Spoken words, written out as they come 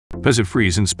does it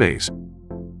freeze in space?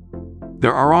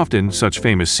 There are often such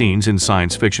famous scenes in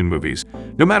science fiction movies.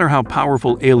 No matter how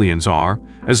powerful aliens are,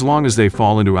 as long as they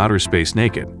fall into outer space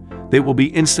naked, they will be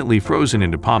instantly frozen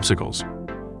into popsicles.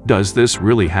 Does this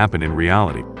really happen in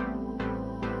reality?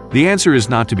 The answer is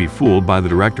not to be fooled by the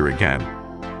director again.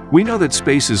 We know that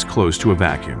space is close to a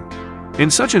vacuum.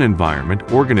 In such an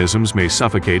environment, organisms may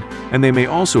suffocate and they may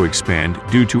also expand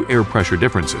due to air pressure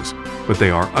differences, but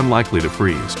they are unlikely to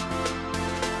freeze.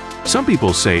 Some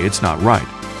people say it's not right.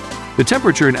 The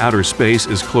temperature in outer space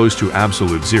is close to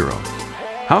absolute zero.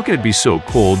 How can it be so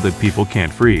cold that people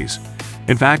can't freeze?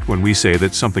 In fact, when we say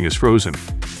that something is frozen,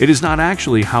 it is not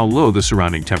actually how low the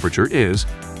surrounding temperature is,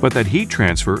 but that heat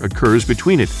transfer occurs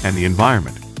between it and the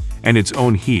environment, and its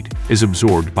own heat is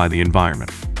absorbed by the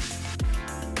environment.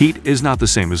 Heat is not the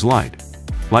same as light.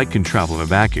 Light can travel in a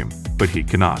vacuum, but heat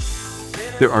cannot.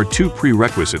 There are two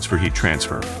prerequisites for heat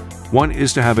transfer. One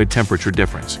is to have a temperature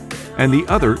difference, and the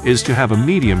other is to have a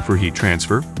medium for heat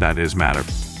transfer, that is matter.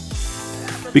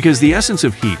 Because the essence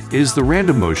of heat is the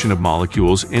random motion of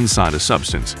molecules inside a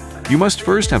substance, you must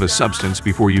first have a substance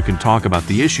before you can talk about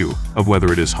the issue of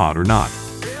whether it is hot or not,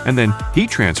 and then heat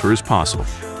transfer is possible.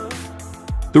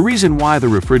 The reason why the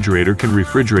refrigerator can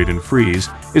refrigerate and freeze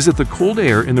is that the cold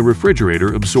air in the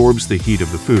refrigerator absorbs the heat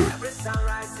of the food.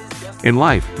 In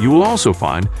life, you will also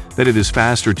find that it is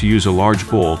faster to use a large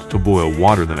bowl to boil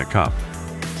water than a cup.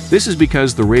 This is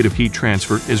because the rate of heat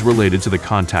transfer is related to the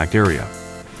contact area.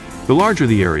 The larger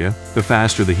the area, the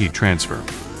faster the heat transfer.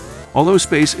 Although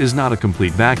space is not a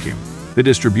complete vacuum, the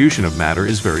distribution of matter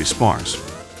is very sparse.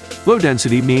 Low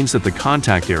density means that the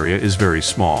contact area is very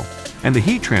small, and the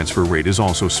heat transfer rate is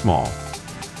also small.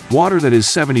 Water that is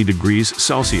 70 degrees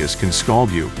Celsius can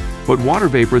scald you, but water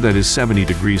vapor that is 70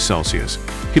 degrees Celsius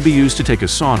can be used to take a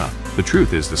sauna. The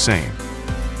truth is the same.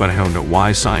 But I don't know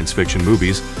why science fiction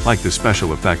movies like the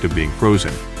special effect of being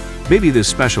frozen. Maybe this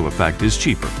special effect is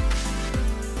cheaper.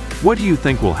 What do you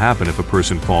think will happen if a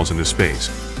person falls into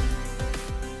space?